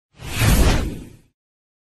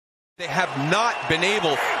They have not been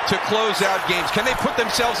able to close out games. Can they put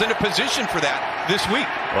themselves in a position for that this week?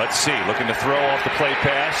 Let's see. Looking to throw off the play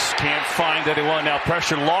pass. Can't find anyone. Now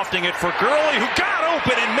pressure lofting it for Gurley, who got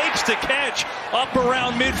open and makes the catch up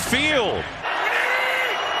around midfield.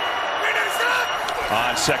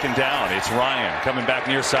 On second down, it's Ryan coming back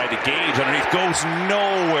near side to Gage. Underneath, goes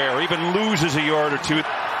nowhere. Even loses a yard or two.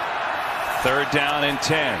 Third down and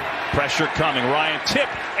 10. Pressure coming. Ryan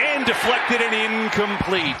tipped and deflected and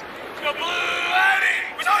incomplete.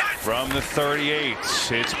 From the 38,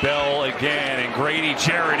 it's Bell again, and Grady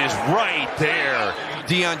Jarrett is right there.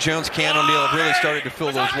 Deion Jones, Keanu O'Neal have really started to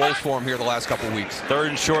fill those roles for him here the last couple of weeks. Third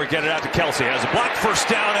and short, get it out to Kelsey. Has a block, first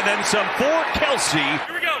down, and then some for Kelsey.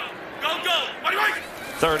 Here we go. Go.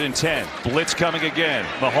 Third and 10. Blitz coming again.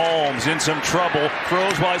 Mahomes in some trouble.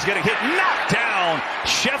 Throws while he's getting hit. Knocked down.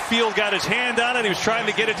 Sheffield got his hand on it. He was trying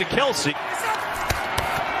to get it to Kelsey.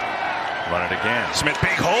 Run it again. Smith,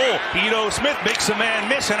 big hole. Ito Smith makes a man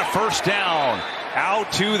miss and a first down. Out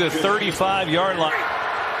to the 35-yard line.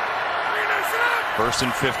 First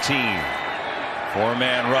and 15.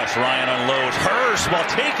 Four-man rush. Ryan unloads. Hurst, while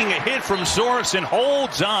taking a hit from Sorensen,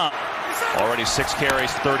 holds on. Already 6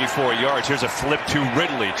 carries, 34 yards. Here's a flip to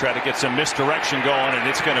Ridley. Try to get some misdirection going, and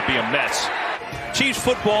it's going to be a mess. Chiefs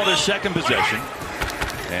football, their second possession.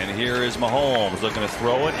 And here is Mahomes looking to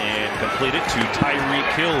throw it and complete it to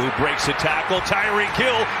Tyreek Hill, who breaks a tackle. Tyreek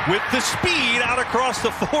Hill with the speed out across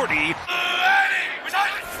the 40.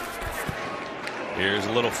 Here's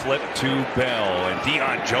a little flip to Bell, and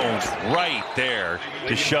Deion Jones right there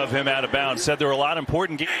to shove him out of bounds. Said there were a lot of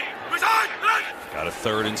important games. Got a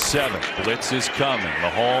 3rd and 7. Blitz is coming.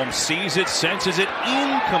 Mahomes sees it, senses it,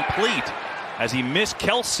 incomplete as he missed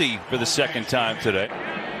Kelsey for the second time today.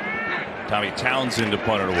 Tommy Townsend to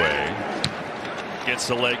punt it away. Gets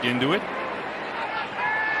the leg into it.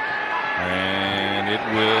 And it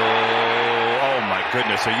will... Oh my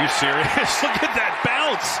goodness, are you serious? Look at that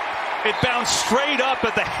bounce. It bounced straight up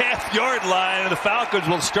at the half-yard line, and the Falcons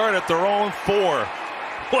will start at their own 4.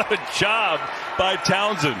 What a job by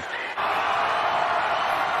Townsend.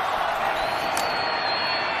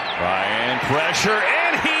 Ryan, pressure,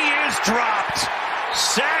 and he is dropped.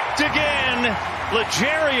 Sacked again.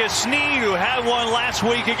 L'Jarius Sneed, who had one last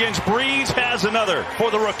week against Breeze, has another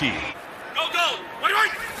for the rookie. Go.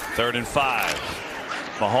 Wait. 3rd and 5.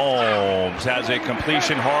 Mahomes has a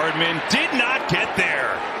completion. Hardman did not get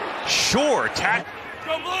there. Sure,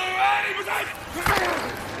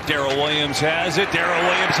 Darrell Williams has it. Darrell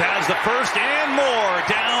Williams has the first and more.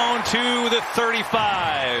 Down to the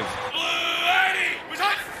 35.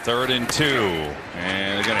 3rd and 2.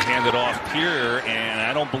 And they're going to hand it off here, and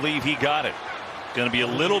I don't believe he got it. Going to be a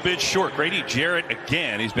little bit short. Grady Jarrett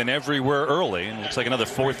again. He's been everywhere early, and looks like another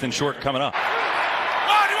 4th and short coming up.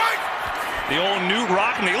 The old Newt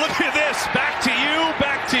Rockney. Look at this. Back to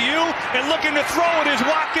you, and looking to throw it is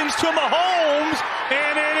Watkins to Mahomes,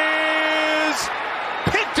 and it is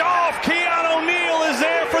picked off. Keanu O'Neal is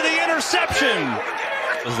there for the interception.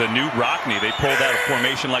 This is the Newt Rockney. They pulled out a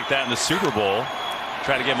formation like that in the Super Bowl.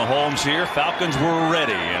 Try to get Mahomes here. Falcons were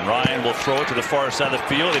ready, and Ryan will throw it to the far side of the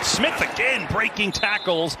field. It's Smith again breaking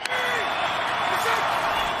tackles.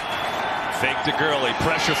 Fake to Gurley.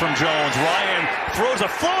 Pressure from Jones. Ryan throws a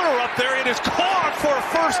floater up there. It is caught for a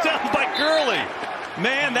first down by Gurley.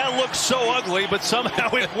 Man, that looks so ugly, but somehow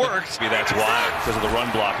it works. Maybe that's why, because of the run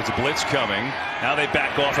block. It's a blitz coming. Now they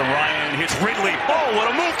back off, and Ryan hits Ridley. Oh, what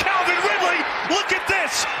a move. Calvin Ridley. Look at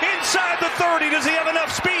this. Inside the 30. Does he have enough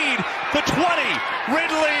speed? The 20.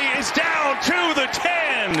 Ridley is down to the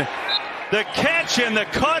 10. The catch and the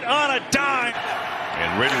cut on a dime. And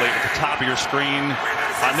Ridley at the top of your screen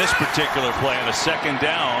on this particular play on a second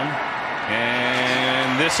down.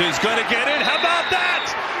 And this is going to get in. How about that?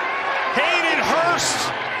 Hayden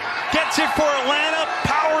Hurst gets it for Atlanta,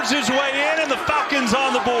 powers his way in, and the Falcons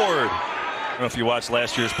on the board. I don't know if you watched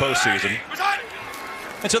last year's postseason.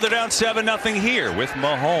 And so they're down 7-0 here with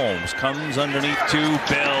Mahomes. Comes underneath to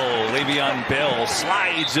Bell. Le'Veon Bell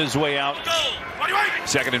slides his way out.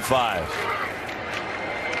 2nd and 5.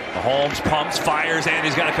 Mahomes pumps, fires, and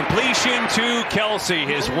he's got a completion to Kelsey.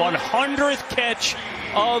 His 100th catch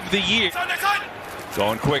of the year.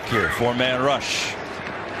 Going quick here. 4-man rush.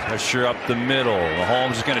 Pressure up the middle.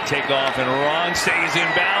 Mahomes is going to take off and run. Stays in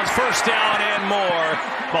bounds. First down and more.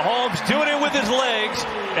 Mahomes doing it with his legs.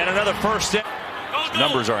 And another first down.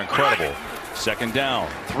 Numbers are incredible. 2nd down.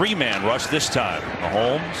 3-man rush this time.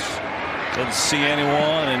 Mahomes doesn't see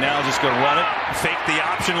anyone, and now just going to run it. Fake the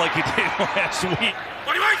option like he did last week.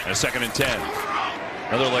 And a 2nd and 10.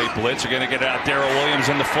 Another late blitz. You're going to get out Darrell Williams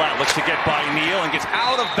in the flat. Looks to get by Neal and gets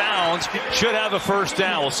out of bounds. Should have a first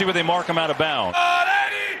down. We'll see where they mark him out of bounds.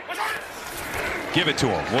 Give it to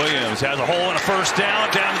him. Williams has a hole and a first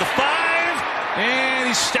down to the 5. And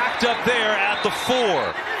he's stacked up there at the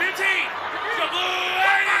 4.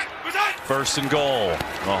 15. First and goal.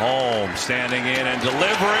 Mahomes standing in and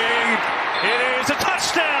delivering. It is a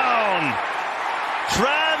touchdown.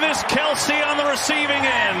 Travis Kelce on the receiving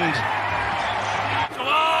end.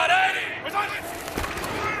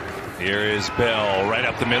 Here is Bell right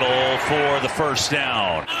up the middle for the first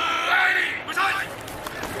down.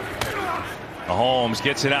 Mahomes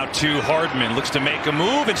gets it out to Hardman. Looks to make a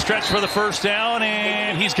move and stretch for the first down,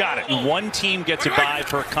 and he's got it. One team gets a bye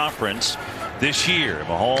per conference this year.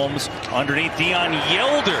 Mahomes underneath Deion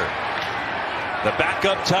Yelder, the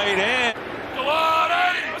backup tight end.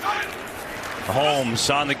 Mahomes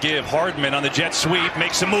on the give. Hardman on the jet sweep.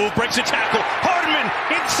 Makes a move. Breaks a tackle. Hardman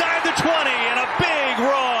inside the 20. And a big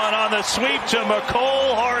run on the sweep to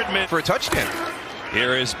McCole Hardman for a touchdown.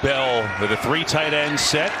 Here is Bell with a 3 tight end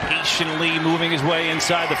set. Patiently moving his way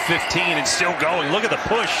inside the 15 and still going. Look at the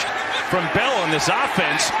push from Bell in this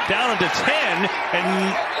offense. Down into 10.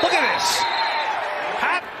 And look at this.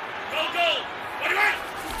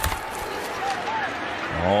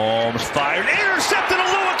 Mahomes fired. Intercepted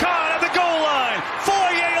Aluakon at the goal line.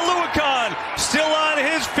 Foye Aluakon still on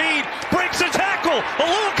his feet. Breaks a tackle.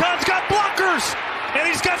 Aluakon's got blockers. And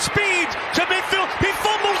he's got speed to midfield. He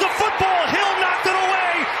fumbles the football. Hill knocked it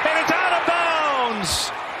away. And it's out of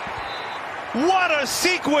bounds. What a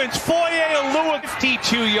sequence. Foye Aluakon.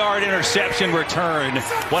 52-yard interception return.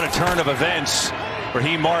 What a turn of events.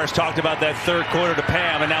 Raheem Morris talked about that third quarter to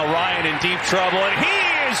Pam. And now Ryan in deep trouble. And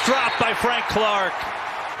he is dropped by Frank Clark.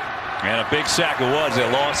 And a big sack it was. They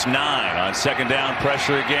lost 9 on second down.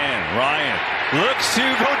 Pressure again. Ryan looks to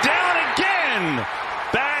go down again.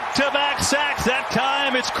 Back-to-back sacks. That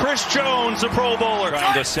time it's Chris Jones, the Pro Bowler.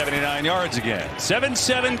 Trying to 79 yards again.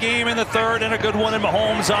 7-7 game in the third and a good one. And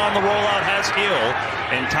Mahomes on the rollout has Hill.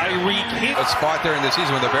 And Tyreek Hill. A spot there in the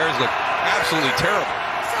season when the Bears look absolutely terrible.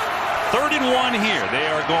 3rd and 1 here. They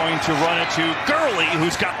are going to run it to Gurley,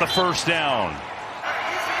 who's got the first down.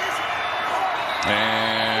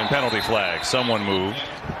 And penalty flag. Someone moved.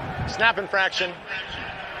 Snap infraction.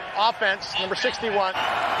 Offense, number 61.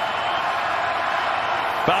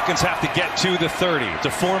 Falcons have to get to the 30. It's a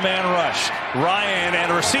 4-man rush. Ryan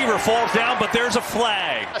and a receiver falls down, but there's a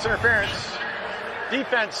flag. That's interference.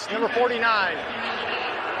 Defense, number 49.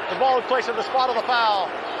 The ball is placed at the spot of the foul.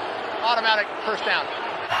 Automatic first down.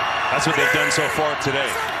 That's what they've done so far today.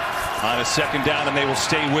 On a second down, and they will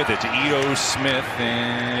stay with it to Ito Smith,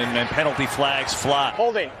 and penalty flags fly.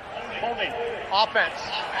 Holding. Offense,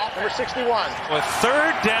 number 61. With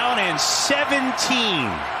 3rd down and 17.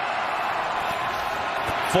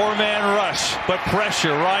 4-man rush, but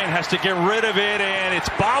pressure. Ryan has to get rid of it, and it's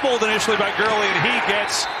bobbled initially by Gurley, and he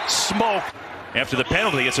gets smoked. After the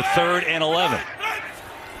penalty, it's a 3rd and 11.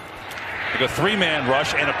 Like a 3-man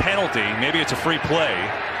rush and a penalty. Maybe it's a free play.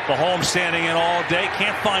 Mahomes standing in all day.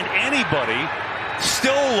 Can't find anybody.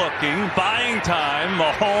 Still looking. Buying time.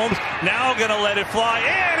 Mahomes now going to let it fly.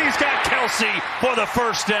 And he's got Kelce for the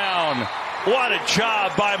first down. What a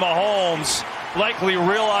job by Mahomes. Likely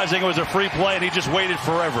realizing it was a free play and he just waited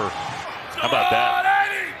forever. How about that?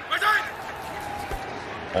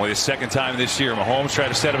 Only the 2nd time this year. Mahomes tried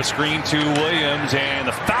to set up a screen to Williams, and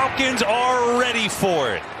the Falcons are ready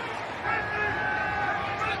for it.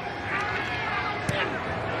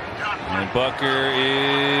 And Bucker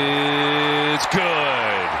is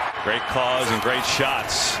good. Great calls and great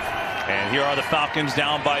shots. And here are the Falcons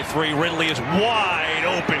down by 3. Ridley is wide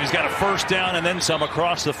open. He's got a first down and then some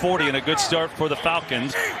across the 40, and a good start for the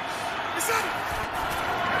Falcons.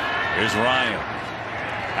 Here's Ryan.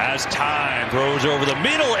 Has time. Throws over the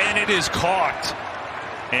middle, and it is caught.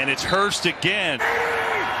 And it's Hurst again.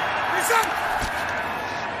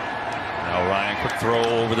 Now Ryan, quick throw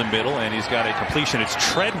over the middle, and he's got a completion. It's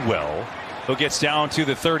Treadwell who gets down to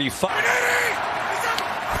the 35.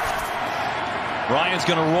 Ryan's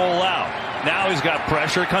going to roll out. Now he's got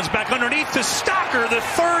pressure. Comes back underneath to Stocker, the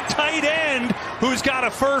 3rd tight end, who's got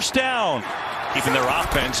a first down. Keeping their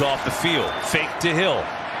offense off the field. Fake to Hill.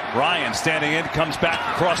 Ryan standing in, comes back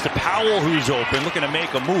across to Powell, who's open, looking to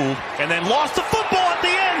make a move, and then lost the football at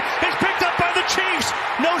the end. It's picked up by the Chiefs.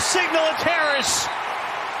 No signal. It's Harris.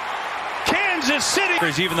 Kansas City.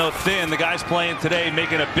 Even though thin, the guys playing today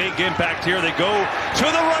making a big impact here. They go to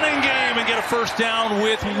the running game and get a first down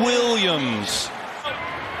with Williams.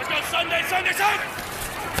 Let's go Sunday.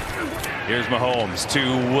 Here's Mahomes to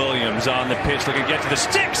Williams on the pitch, looking to get to the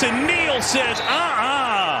sticks, and Neal says,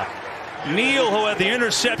 Neal, who had the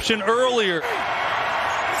interception earlier.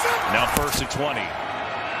 Now 1st and 20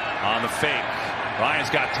 on the fake.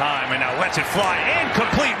 Ryan's got time and now lets it fly.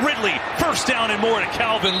 Incomplete. Ridley. First down and more to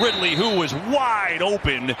Calvin Ridley, who was wide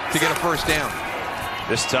open to get a first down.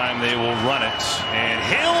 This time they will run it. And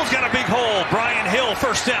Hill's got a big hole. Brian Hill,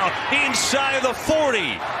 first down inside the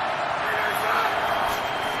 40.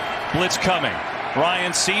 Blitz coming.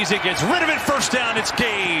 Ryan sees it, gets rid of it, first down, it's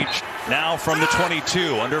Gage. Now from the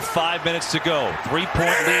 22, under 5 minutes to go.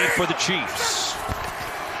 3-point lead for the Chiefs.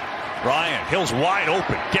 Ryan, Hill's wide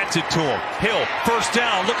open, gets it to him. Hill, first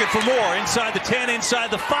down, looking for more. Inside the 10, inside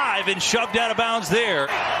the 5, and shoved out of bounds there.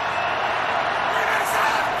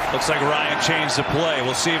 Looks like Ryan changed the play.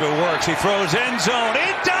 We'll see if it works. He throws end zone.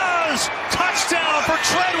 It does! Touchdown for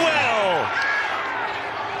Treadwell!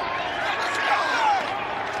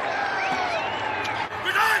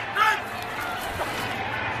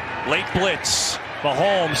 Late blitz.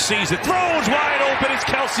 Mahomes sees it, throws wide open. It's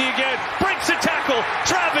Kelsey again. Breaks the tackle.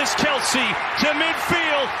 Travis Kelsey to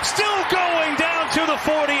midfield. Still going down to the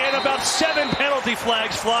 40, and about 7 penalty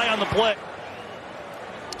flags fly on the play.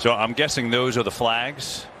 So I'm guessing those are the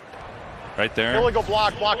flags right there. Illegal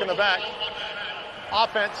block in the back.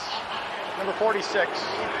 Offense, number 46.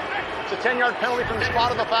 It's a 10-yard penalty from the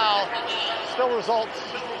spot of the foul. Still results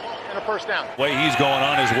in a first down. Way he's going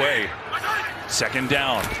on his way. Second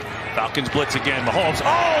down. Falcons blitz again. Mahomes,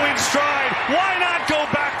 in stride. Why not go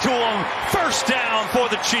back to him? First down for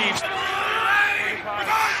the Chiefs.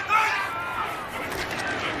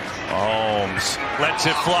 Mahomes lets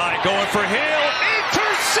it fly. Going for Hill.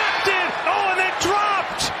 Intercepted. And then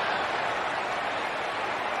dropped.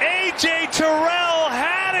 A.J. Terrell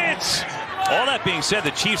had it. All that being said,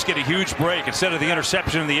 the Chiefs get a huge break. Instead of the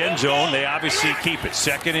interception in the end zone, they obviously keep it.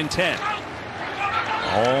 2nd and 10.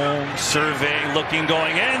 Home survey, looking,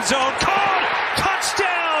 going end zone. Caught!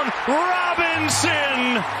 Touchdown!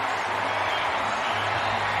 Robinson!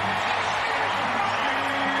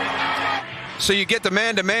 So you get the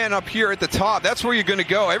man-to-man up here at the top. That's where you're going to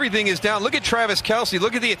go. Everything is down. Look at Travis Kelsey.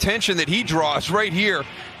 Look at the attention that he draws right here.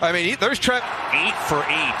 I mean, there's 8 for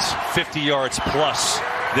 8, 50 yards plus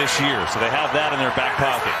this year. So they have that in their back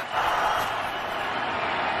pocket.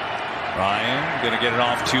 Ryan going to get it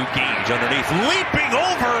off to Gage underneath, leaping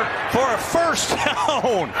over for a first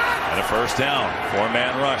down. And a first down.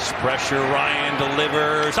 4-man rush. Pressure. Ryan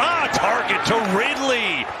delivers. Target to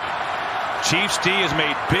Ridley. Chiefs D has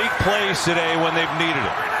made big plays today when they've needed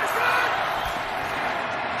it.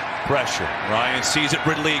 Pressure. Ryan sees it.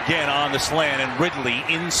 Ridley again on the slant, and Ridley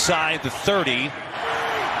inside the 30.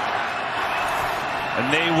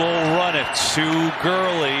 And they will run it to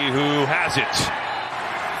Gurley, who has it.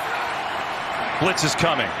 Blitz is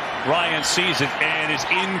coming. Ryan sees it and is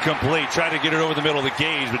incomplete. Tried to get it over the middle of the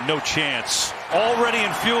Gage, but no chance. Already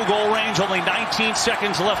in field goal range, only 19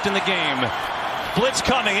 seconds left in the game. Blitz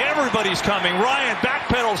coming, everybody's coming. Ryan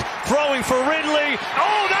backpedals, throwing for Ridley.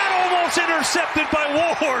 That almost intercepted by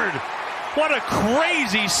Ward. What a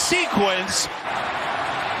crazy sequence.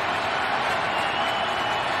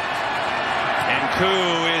 And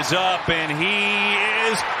Koo is up, and he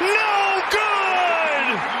is no good!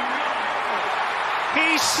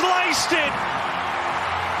 He sliced it.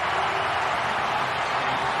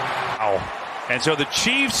 And so the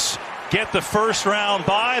Chiefs get the first round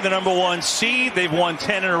bye, the number 1 seed. They've won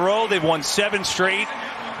 10 in a row. They've won 7 straight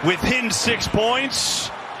within 6 points.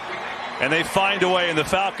 And they find a way, and the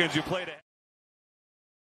Falcons, who played ahead.